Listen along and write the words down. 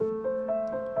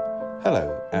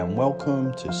Hello and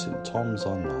welcome to St Thomas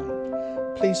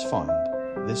Online. Please find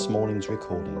this morning's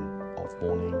recording of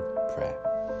morning prayer.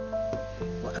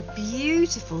 What a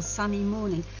beautiful sunny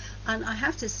morning, and I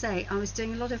have to say I was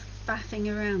doing a lot of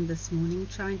faffing around this morning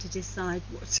trying to decide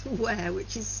what to wear,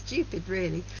 which is stupid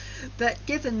really, but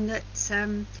given that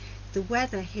the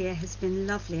weather here has been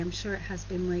lovely, I'm sure it has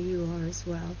been where you are as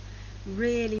well,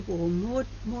 really warm.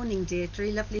 Morning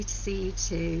Deirdre, lovely to see you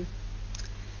too.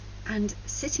 And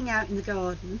sitting out in the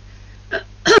garden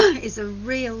is a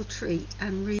real treat,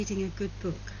 and reading a good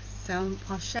book, so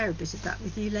I'll share a bit of that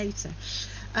with you later.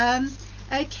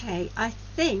 Okay, I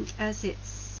think as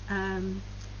it's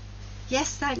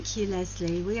yes, thank you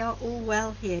Leslie, we are all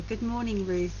well here. Good morning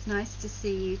Ruth, nice to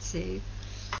see you too.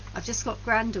 I've just got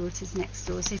granddaughters next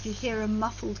door, so if you hear a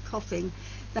muffled coughing,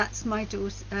 that's my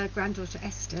daughter, granddaughter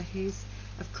Esther, who's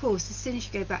of course as soon as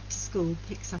you go back to school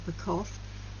picks up a cough.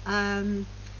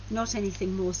 Not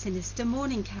anything more sinister.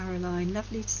 Morning Caroline,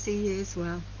 lovely to see you as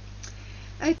well.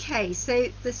 Okay, so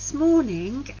this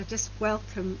morning I just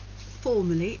welcome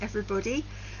formally everybody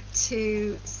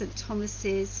to St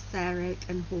Thomas's, Fair Oak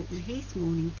and Horton Heath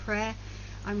morning prayer.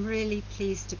 I'm really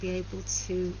pleased to be able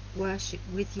to worship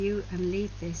with you and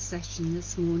lead this session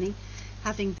this morning,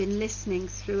 having been listening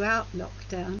throughout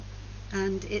lockdown,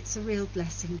 and it's a real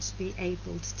blessing to be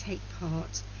able to take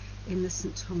part in the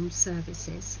St Thomas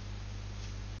services.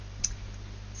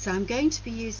 So I'm going to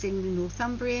be using the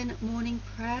Northumbrian morning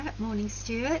prayer. Morning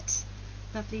Stuart,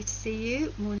 lovely to see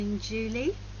you. Morning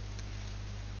Julie.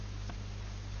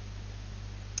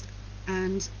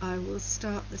 And I will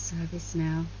start the service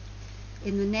now.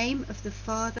 In the name of the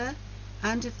Father,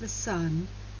 and of the Son,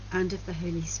 and of the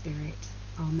Holy Spirit.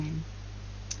 Amen.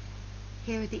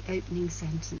 Here are the opening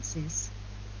sentences.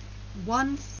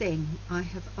 One thing I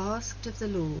have asked of the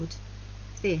Lord,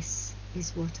 this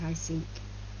is what I seek,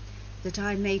 that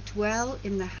I may dwell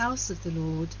in the house of the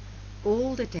Lord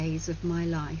all the days of my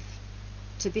life,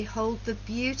 to behold the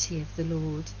beauty of the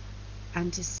Lord,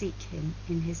 and to seek him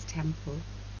in his temple.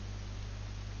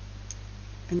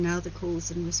 And now the calls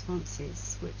and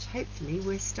responses, which hopefully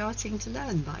we're starting to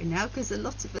learn by now, because a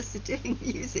lot of us are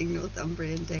using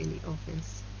Northumbrian Daily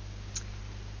Office.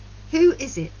 Who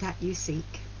is it that you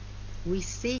seek? We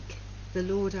seek the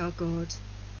Lord our God.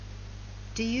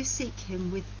 Do you seek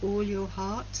him with all your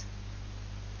heart?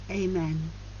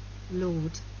 Amen.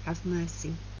 Lord, have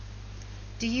mercy.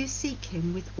 Do you seek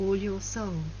him with all your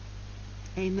soul?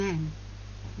 Amen.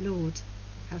 Lord,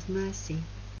 have mercy.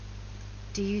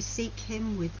 Do you seek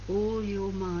him with all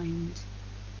your mind?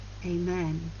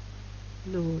 Amen.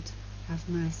 Lord, have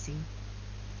mercy.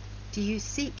 Do you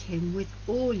seek him with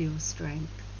all your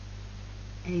strength?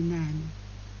 Amen.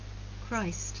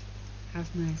 Christ,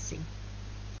 have mercy.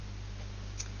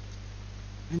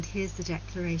 And here's the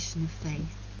declaration of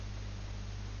faith.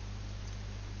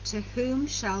 To whom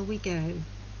shall we go?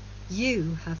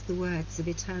 You have the words of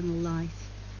eternal life,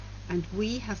 and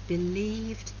we have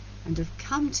believed and have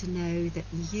come to know that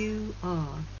you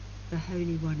are the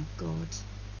Holy One of God.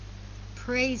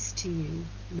 Praise to you,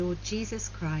 Lord Jesus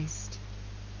Christ,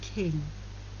 King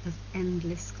of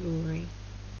endless glory.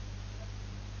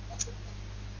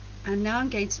 And now I'm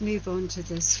going to move on to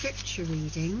the scripture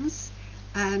readings,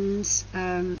 and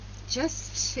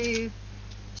just to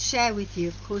share with you,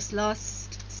 of course,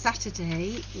 last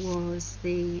Saturday was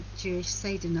the Jewish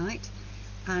Seder night,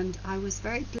 and I was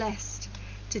very blessed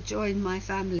to join my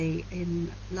family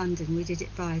in London. We did it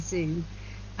via Zoom,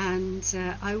 and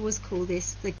I always call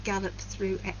this the gallop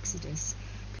through Exodus,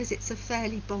 because it's a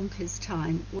fairly bonkers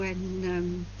time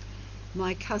when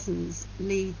my cousins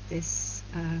lead this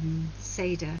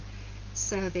Seder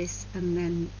service and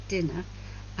then dinner,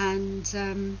 and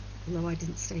although I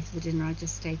didn't stay for the dinner, I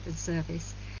just stayed for the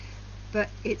service. But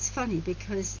it's funny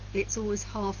because it's always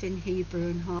half in Hebrew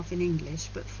and half in English,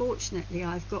 but fortunately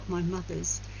I've got my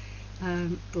mother's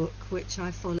book which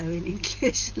I follow in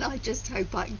English, and I just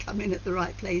hope I can come in at the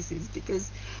right places, because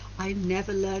I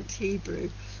never learnt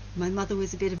Hebrew. My mother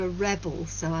was a bit of a rebel,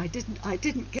 so I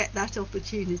didn't get that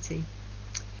opportunity.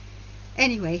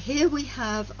 Anyway, here we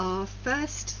have our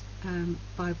first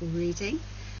Bible reading,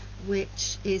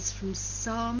 which is from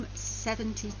Psalm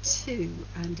 72,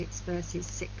 and it's verses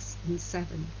 6 and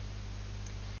 7.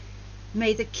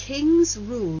 May the King's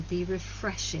rule be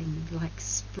refreshing, like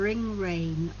spring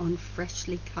rain on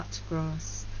freshly cut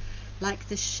grass, like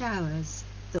the showers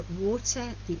that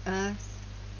water the earth.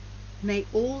 May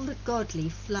all the godly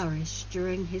flourish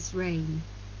during his reign.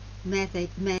 May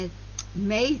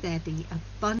there be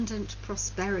abundant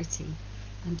prosperity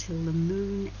until the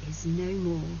moon is no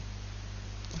more.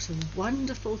 What a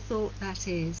wonderful thought that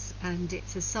is, and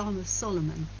it's a Psalm of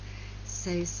Solomon.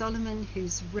 So Solomon,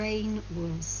 whose reign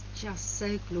was just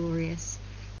so glorious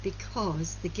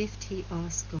because the gift he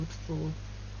asked God for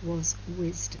was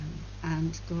wisdom,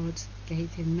 and God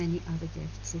gave him many other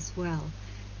gifts as well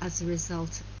as a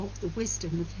result of the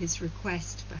wisdom of his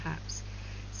request, perhaps.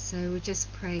 So we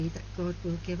just pray that God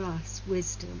will give us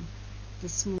wisdom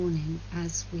this morning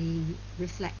as we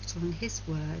reflect on his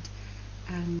word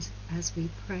and as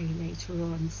we pray later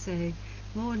on. So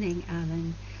morning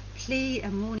Alan,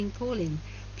 and morning Pauline,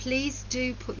 please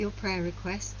do put your prayer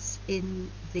requests in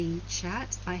the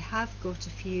chat. I have got a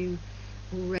few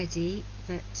already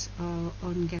that are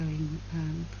ongoing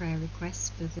prayer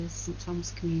requests for the St Thomas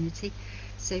community,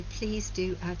 so please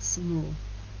do add some more.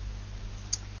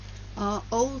 Our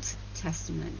Old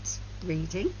Testament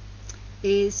reading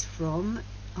is from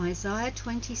Isaiah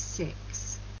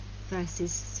 26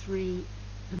 verses 3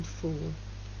 and 4.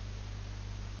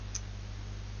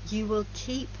 You will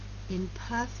keep in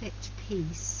perfect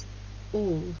peace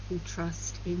all who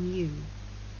trust in you,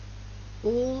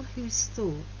 all whose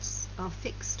thoughts are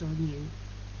fixed on you.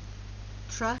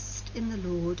 Trust in the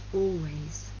Lord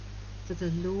always, for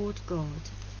the Lord God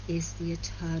is the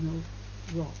eternal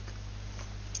rock.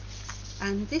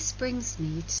 And this brings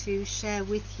me to share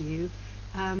with you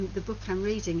the book I'm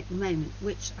reading at the moment,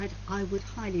 which I would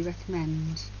highly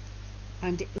recommend.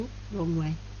 And wrong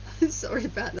way. Sorry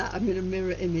about that, I'm in a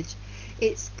mirror image.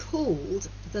 It's called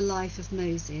The Life of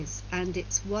Moses, and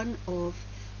it's one of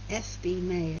F.B.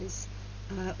 Meyer's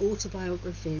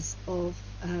autobiographies of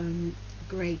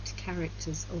great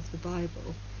characters of the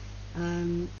Bible.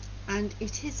 And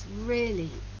it is really,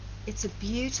 it's a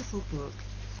beautiful book,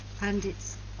 and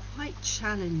it's quite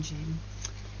challenging.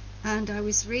 And I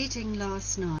was reading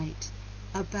last night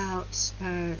about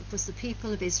was the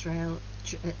people of Israel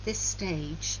at this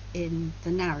stage in the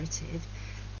narrative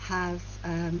have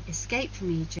escaped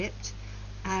from Egypt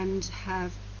and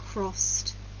have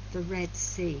crossed the Red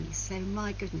Sea. So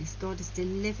my goodness, God has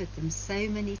delivered them so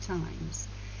many times,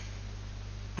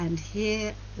 and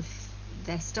here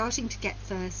they're starting to get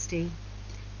thirsty,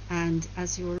 and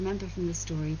as you'll remember from the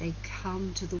story, they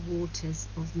come to the waters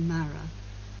of Marah,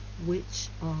 which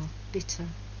are bitter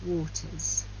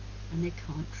waters, and they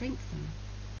can't drink them.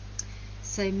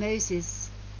 So Moses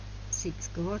seeks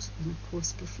God and of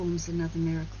course performs another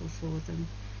miracle for them,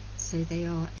 so they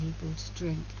are able to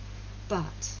drink.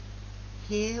 But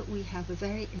here we have a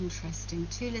very interesting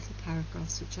two little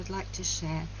paragraphs which I'd like to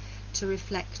share to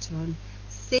reflect on,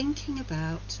 thinking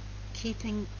about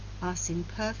keeping us in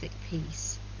perfect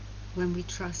peace when we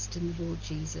trust in the Lord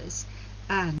Jesus,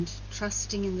 and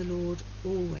trusting in the Lord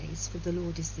always, for the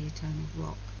Lord is the eternal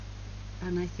rock.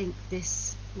 And I think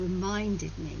this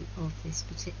reminded me of this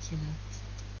particular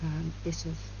bit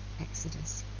of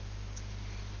Exodus.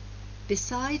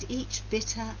 Beside each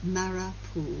bitter Marah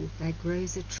pool there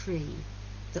grows a tree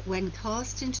that when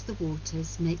cast into the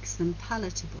waters makes them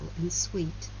palatable and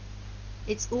sweet.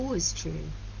 It's always true.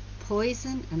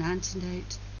 Poison and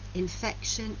antidote,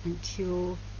 infection and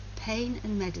cure, pain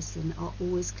and medicine are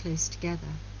always close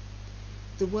together.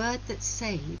 The word that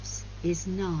saves is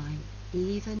nigh,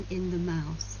 even in the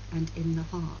mouth and in the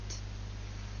heart.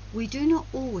 We do not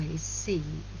always see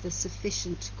the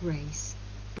sufficient grace,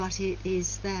 but it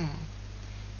is there.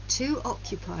 Too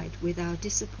occupied with our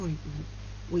disappointment,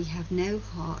 we have no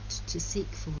heart to seek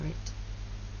for it.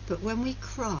 But when we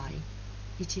cry,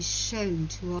 it is shown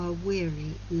to our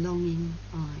weary, longing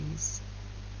eyes.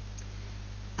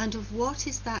 And of what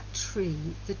is that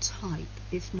tree the type,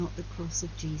 if not the cross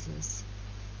of Jesus,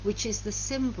 which is the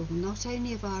symbol not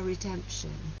only of our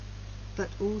redemption, but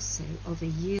also of a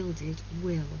yielded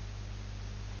will?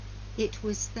 It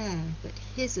was there that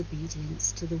his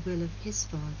obedience to the will of his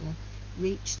Father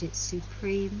reached its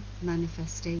supreme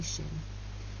manifestation.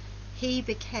 He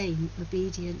became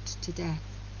obedient to death,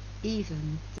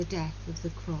 even the death of the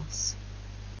cross.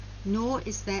 Nor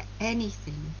is there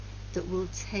anything that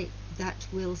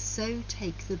will so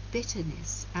take the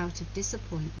bitterness out of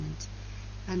disappointment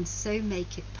and so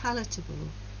make it palatable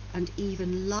and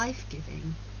even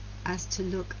life-giving as to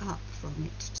look up from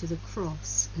it to the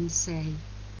cross and say,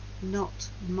 not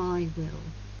my will,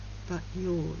 but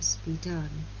yours be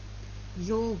done.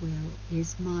 Your will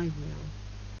is my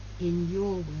will. In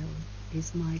your will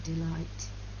is my delight.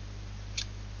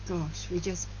 Gosh,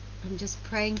 I'm just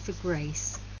praying for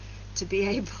grace to be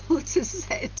able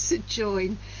to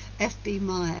join F.B.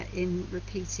 Meyer in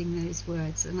repeating those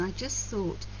words. And I just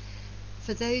thought,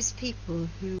 for those people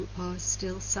who are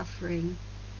still suffering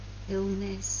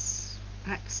illness,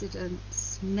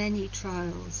 accidents, many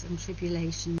trials and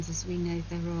tribulations, as we know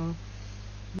there are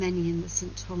many in the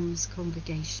St Thomas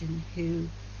congregation who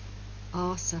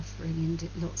are suffering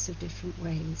in lots of different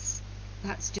ways.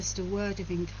 That's just a word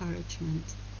of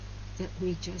encouragement, that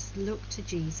we just look to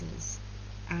Jesus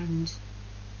and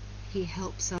he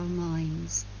helps our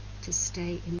minds to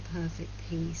stay in perfect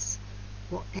peace,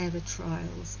 whatever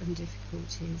trials and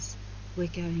difficulties we're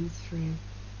going through.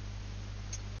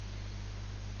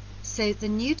 So the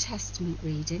New Testament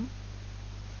reading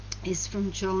is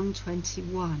from John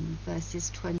 21, verses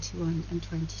 21 and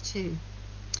 22.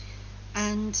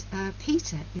 And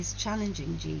Peter is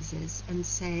challenging Jesus and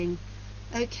saying,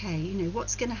 okay,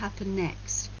 what's going to happen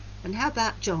next? And how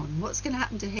about John? What's going to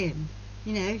happen to him?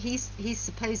 He's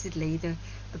supposedly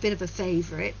a bit of a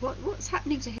favourite. What's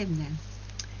happening to him then?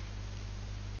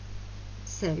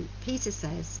 So Peter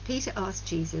asked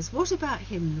Jesus, what about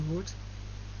him, Lord?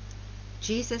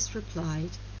 Jesus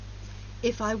replied,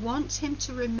 if I want him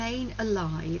to remain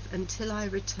alive until I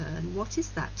return, what is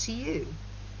that to you?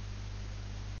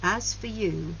 As for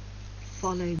you,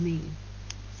 follow me.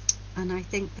 And I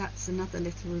think that's another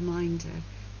little reminder,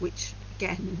 which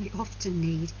again we often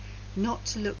need, not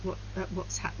to look at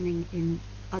what's happening in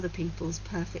other people's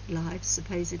perfect lives,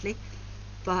 supposedly,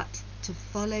 but to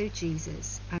follow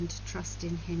Jesus and to trust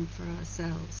in him for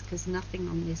ourselves, because nothing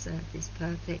on this earth is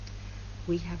perfect.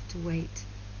 We have to wait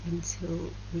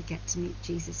until we get to meet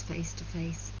Jesus face to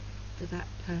face for that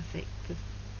perfect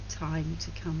time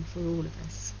to come for all of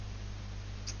us.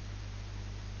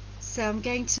 So I'm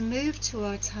going to move to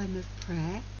our time of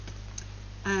prayer,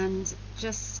 and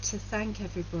just to thank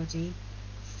everybody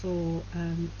for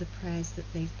the prayers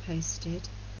that they've posted.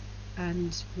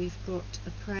 And we've got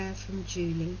a prayer from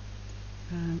Julie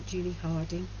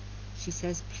Harding. She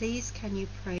says, please can you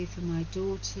pray for my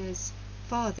daughter's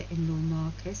father-in-law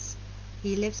Marcus?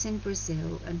 He lives in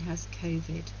Brazil and has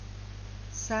COVID.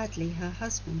 Sadly, her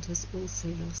husband has also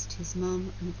lost his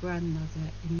mum and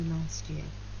grandmother in the last year.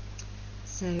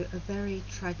 So a very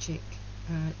tragic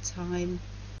time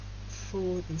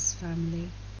for this family,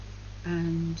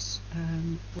 and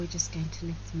we're just going to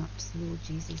lift them up to the Lord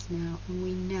Jesus now. And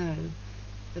we know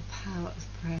the power of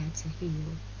prayer to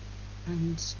heal.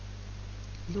 And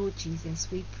Lord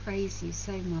Jesus, we praise you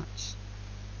so much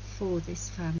for this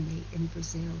family in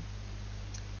Brazil.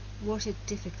 What a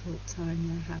difficult time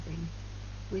they're having,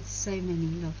 with so many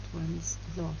loved ones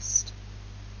lost.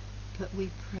 But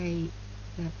we pray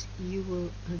that you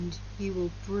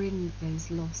will bring those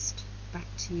lost back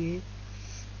to you,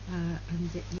 and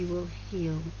that you will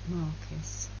heal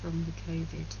Marcus from the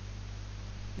COVID.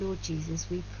 Lord Jesus,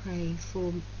 we pray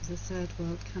for the third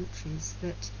world countries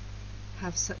that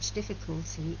have such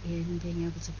difficulty in being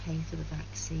able to pay for the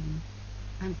vaccine,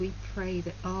 and we pray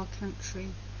that our country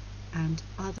and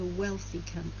other wealthy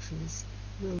countries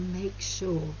will make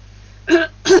sure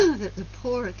that the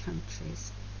poorer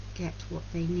countries get what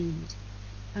they need.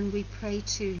 And we pray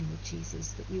too, Lord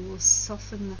Jesus, that you will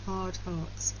soften the hard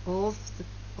hearts of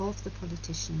the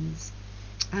politicians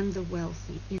and the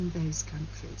wealthy in those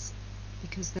countries,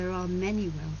 because there are many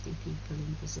wealthy people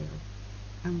in Brazil.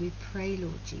 And we pray,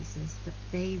 Lord Jesus, that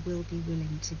they will be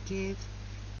willing to give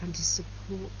and to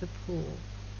support the poor,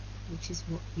 which is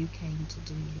what you came to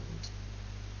do, Lord.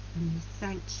 And we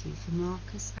thank you for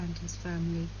Marcus and his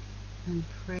family, and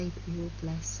pray that you will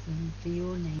bless them for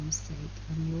your name's sake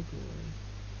and your glory.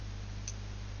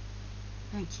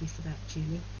 Thank you for that,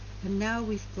 Julie. And now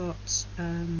we've got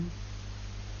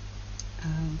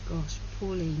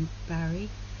Pauline Barry,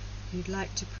 who'd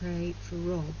like to pray for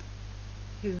Rob,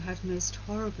 who had most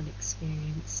horrible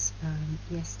experience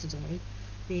yesterday,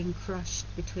 being crushed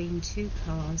between two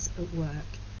cars at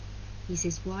work. He's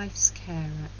his wife's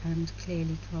carer and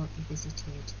clearly can't be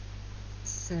visited.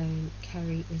 So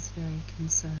Kerry is very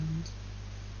concerned.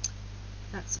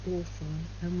 That's awful,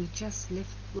 and we just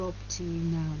lift Rob to you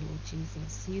now, Lord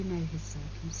Jesus. You know his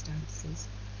circumstances.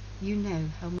 You know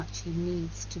how much he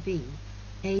needs to be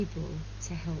able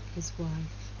to help his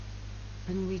wife.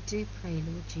 And we do pray,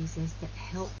 Lord Jesus, that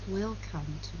help will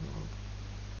come to Rob,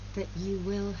 that you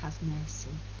will have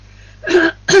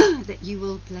mercy, that you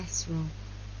will bless Rob,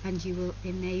 and you will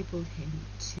enable him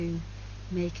to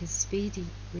make a speedy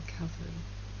recovery.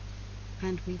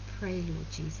 And we pray,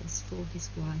 Lord Jesus, for his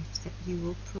wife, that you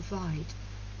will provide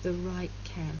the right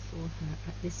care for her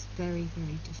at this very,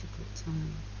 very difficult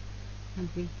time. And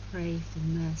we pray for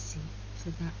mercy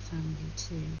for that family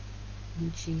too,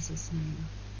 in Jesus' name.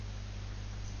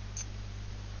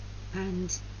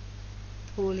 And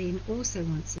Pauline also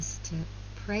wants us to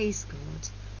praise God,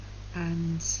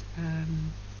 and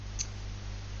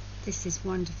this is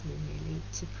wonderful, really,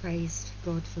 to praise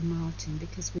God for Martin,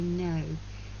 because we know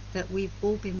that we've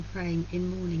all been praying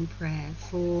in morning prayer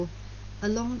for a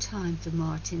long time for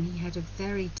Martin. He had a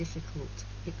very difficult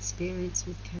experience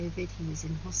with COVID. He was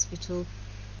in hospital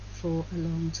for a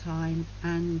long time,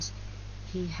 and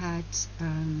he had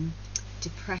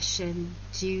depression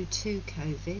due to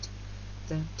COVID,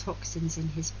 the toxins in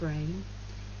his brain.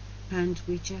 And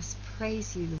we just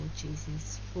praise you, Lord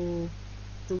Jesus, for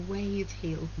the way you've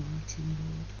healed Martin,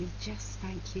 Lord. We just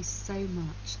thank you so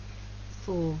much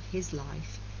for his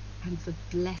life, and for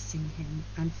blessing him,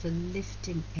 and for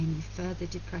lifting any further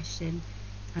depression,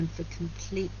 and for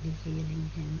completely healing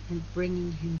him and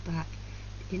bringing him back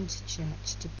into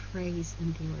church to praise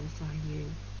and glorify you.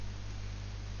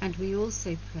 And we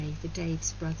also pray for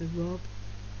Dave's brother Rob,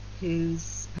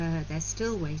 who's they're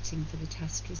still waiting for the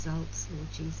test results,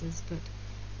 Lord Jesus, but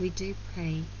we do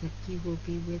pray that you will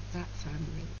be with that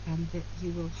family, and that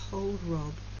you will hold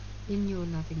Rob in your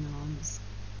loving arms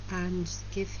and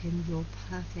give him your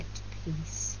perfect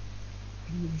peace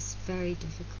in this very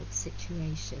difficult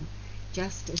situation,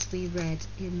 just as we read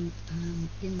in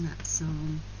that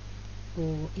psalm,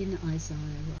 or in Isaiah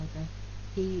rather.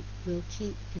 He will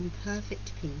keep in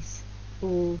perfect peace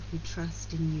all who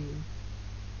trust in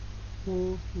you,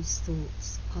 all whose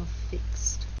thoughts are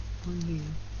fixed on you.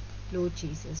 Lord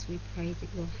Jesus, we pray that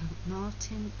you'll help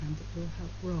Martin and that you'll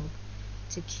help Rob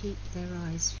to keep their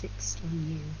eyes fixed on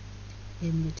you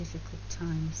in the difficult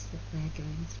times that they're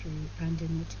going through, and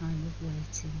in the time of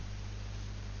waiting.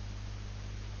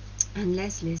 And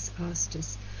Leslie's asked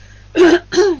us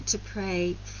to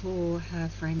pray for her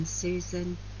friend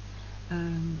Susan.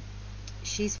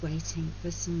 She's waiting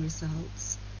for some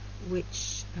results,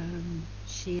 which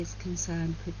she is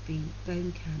concerned could be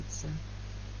bone cancer,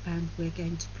 and we're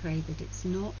going to pray that it's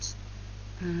not,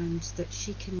 and that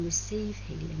she can receive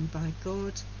healing by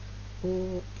God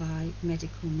or by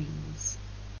medical means.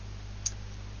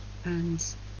 And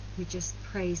we just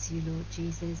praise you, Lord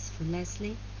Jesus, for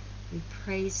Leslie. We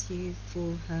praise you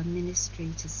for her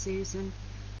ministry to Susan,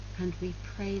 and we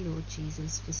pray, Lord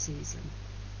Jesus, for Susan,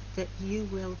 that you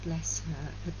will bless her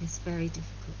at this very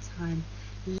difficult time.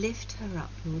 Lift her up,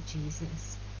 Lord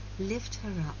Jesus. Lift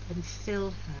her up and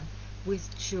fill her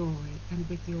with joy and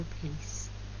with your peace.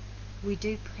 We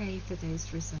do pray for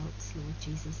those results, Lord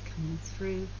Jesus, coming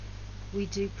through. We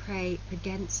do pray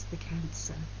against the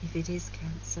cancer, if it is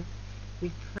cancer. We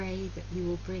pray that you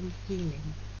will bring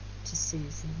healing to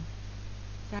Susan.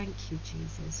 Thank you,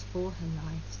 Jesus, for her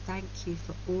life. Thank you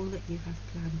for all that you have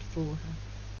planned for her.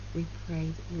 We pray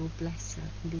that you will bless her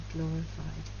and be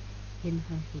glorified in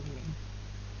her healing.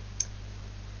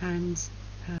 And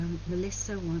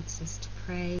Melissa wants us to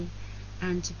pray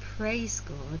and to praise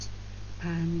God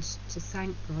and to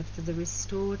thank God for the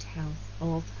restored health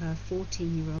of her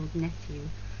 14-year-old nephew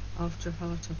after a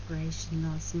heart operation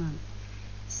last month.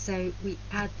 So we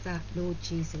add that, Lord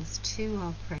Jesus, to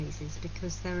our praises,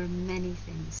 because there are many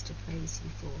things to praise you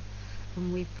for.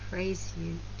 And we praise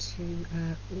you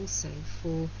also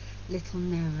for little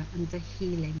Nera and the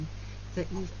healing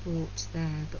that you've brought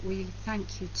there. But we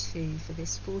thank you too for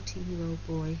this 14-year-old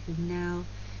boy who now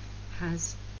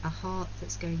has a heart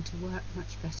that's going to work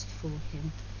much better for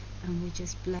him. And we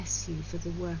just bless you for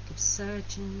the work of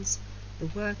surgeons, the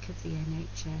work of the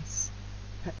NHS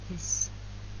at this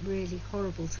really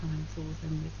horrible time for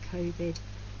them with COVID.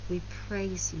 We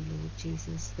praise you, Lord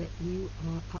Jesus, that you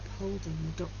are upholding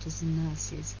the doctors and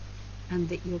nurses, and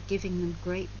that you're giving them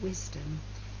great wisdom,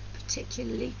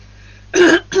 particularly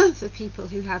for people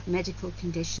who have medical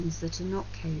conditions that are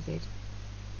not COVID.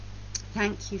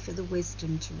 Thank you for the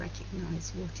wisdom to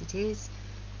recognise what it is,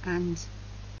 and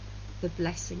the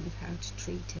blessing of how to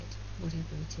treat it,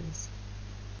 whatever it is.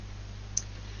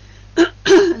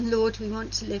 Lord, we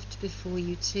want to lift before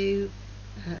you too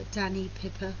Danny,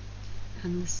 Pippa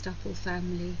and the Stupple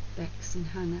family, Bex and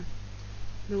Hannah.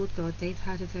 Lord God, they've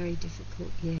had a very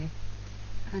difficult year,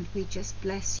 and we just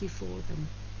bless you for them.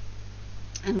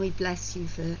 And we bless you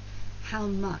for how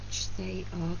much they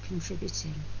are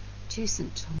contributing to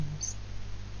St. Thomas.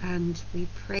 And we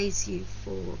praise you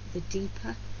for the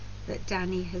deeper that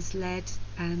Danny has led,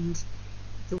 and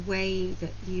the way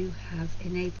that you have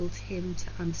enabled him to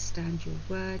understand your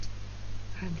word.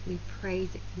 And we pray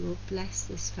that you will bless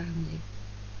this family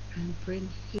and bring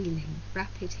healing,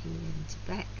 rapid healing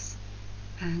to Bex,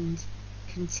 and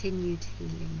continued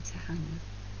healing to Hannah,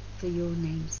 for your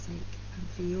name's sake and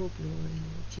for your glory,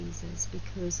 Lord Jesus,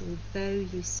 because although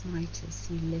you smite us,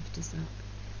 you lift us up.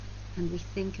 And we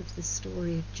think of the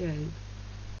story of Job,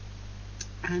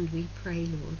 and we pray,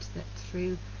 Lord, that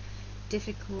through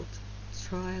difficult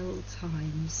trial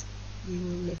times you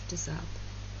will lift us up,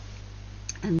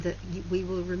 and that we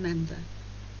will remember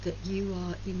that you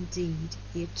are indeed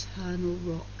the eternal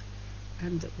rock,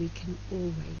 and that we can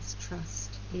always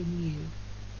trust in you.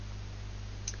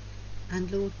 And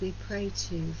Lord, we pray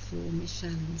too for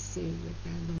Michelle and Sue with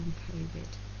their long COVID.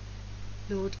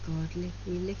 Lord God,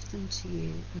 we lift them to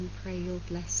you and pray you'll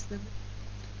bless them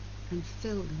and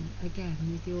fill them again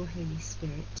with your Holy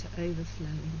Spirit to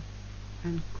overflowing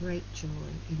and great joy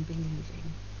in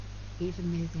believing.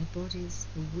 Even though their bodies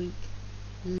are weak,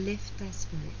 lift their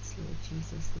spirits, Lord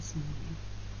Jesus, this morning.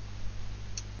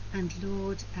 And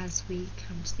Lord, as we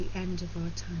come to the end of our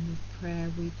time of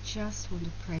prayer, we just want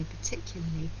to pray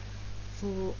particularly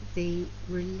for the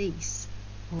release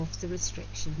of the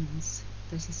restrictions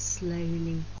that is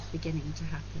slowly beginning to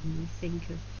happen. We think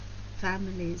of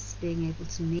families being able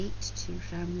to meet, 2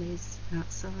 families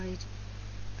outside.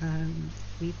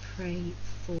 We pray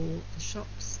for the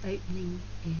shops opening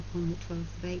on the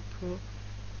 12th of April.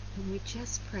 And we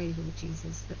just pray, Lord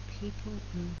Jesus, that people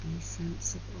will be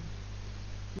sensible.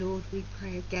 Lord, we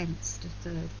pray against a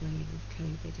 3rd wave of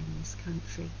COVID in this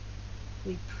country.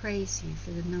 We praise you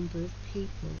for the number of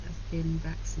people that have been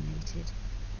vaccinated,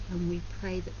 and we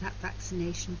pray that that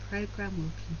vaccination programme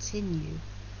will continue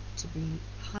to be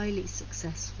highly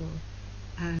successful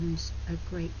and a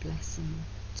great blessing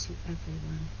to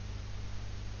everyone.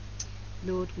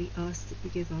 Lord, we ask that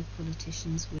you give our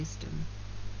politicians wisdom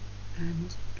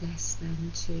and bless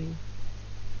them too.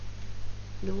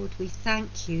 Lord, we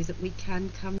thank you that we can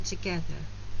come together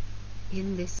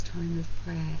in this time of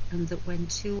prayer, and that when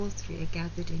 2 or 3 are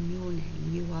gathered in your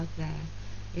name, you are there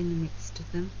in the midst of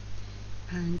them.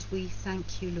 And we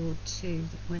thank you, Lord, too,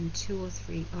 that when 2 or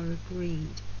 3 are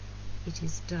agreed, it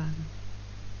is done.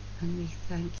 And we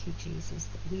thank you, Jesus,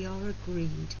 that we are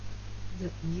agreed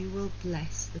that you will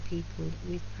bless the people that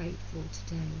we've prayed for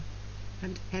today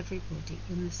and everybody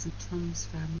in the St. Thomas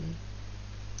family.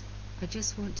 I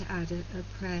just want to add a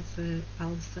prayer for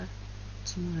Alpha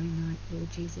tomorrow night,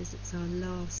 Lord Jesus. It's our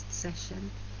last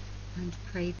session, and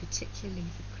pray particularly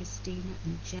for Christina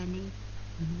and Jenny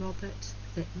and Robert,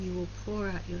 that you will pour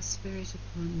out your Spirit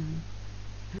upon them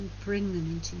and bring them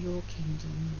into your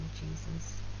kingdom, Lord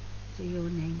Jesus, for your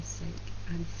name's sake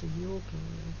and for your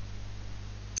glory.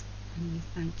 And we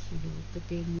thank you, Lord, for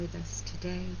being with us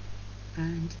today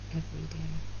and every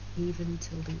day, even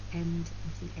till the end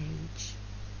of the age.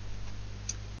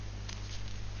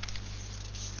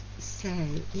 So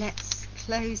let's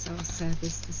close our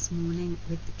service this morning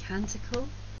with the canticle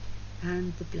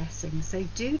and the blessing. So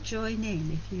do join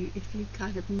in if you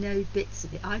kind of know bits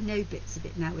of it. I know bits of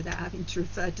it now without having to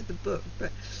refer to the book,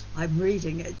 but I'm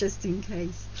reading it just in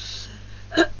case.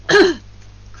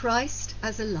 Christ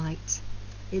as a light,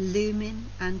 illumine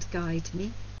and guide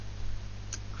me.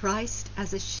 Christ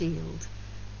as a shield,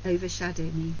 overshadow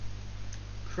me.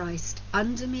 Christ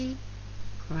under me,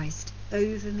 Christ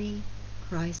over me,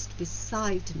 Christ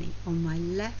beside me, on my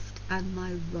left and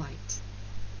my right.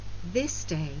 This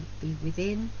day be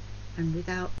within and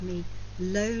without me,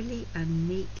 lowly and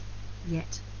meek,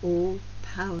 yet all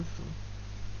powerful.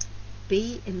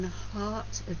 Be in the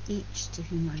heart of each to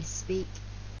whom I speak,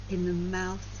 in the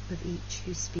mouth of each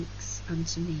who speaks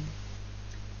unto me.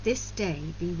 This day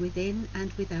be within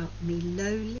and without me,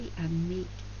 lowly and meek,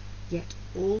 yet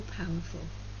all powerful.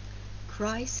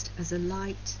 Christ as a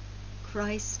light,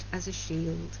 Christ as a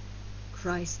shield,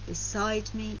 Christ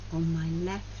beside me on my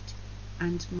left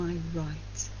and my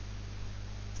right.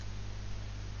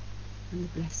 And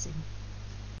the blessing.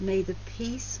 May the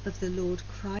peace of the Lord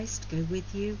Christ go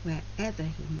with you wherever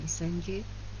he may send you.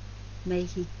 May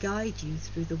he guide you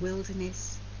through the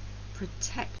wilderness,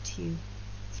 protect you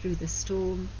through the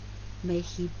storm. May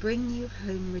he bring you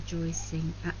home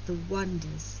rejoicing at the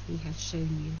wonders he has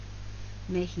shown you.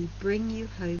 May he bring you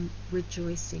home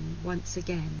rejoicing once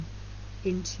again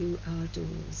into our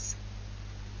doors.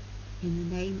 In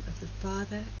the name of the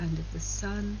Father, and of the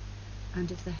Son, and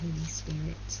of the Holy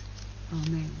Spirit.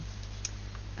 Amen.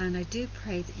 And I do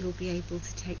pray that you'll be able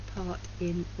to take part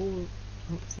in all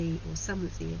of the, or some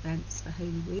of the events for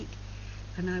Holy Week.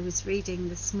 And I was reading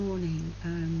this morning,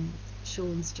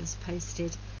 Sean's just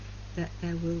posted that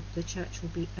the church will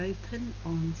be open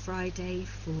on Friday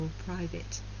for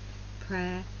private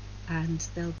prayer, and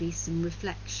there'll be some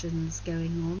reflections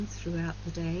going on throughout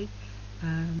the day.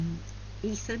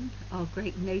 Ethan, our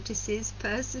great notices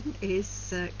person,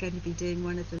 is going to be doing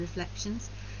one of the reflections.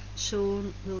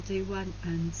 Sean will do one,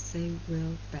 and so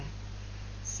will Beth.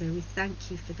 So we thank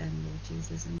you for them, Lord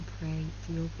Jesus, and pray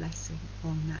for your blessing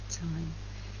on that time.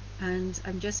 And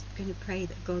I'm just going to pray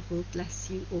that God will bless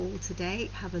you all today.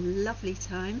 Have a lovely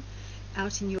time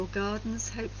out in your gardens,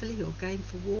 hopefully, or going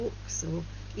for walks, or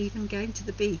even going to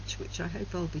the beach, which I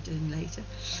hope I'll be doing later.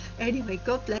 Anyway,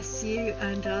 God bless you,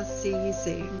 and I'll see you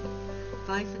soon.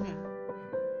 Bye for now.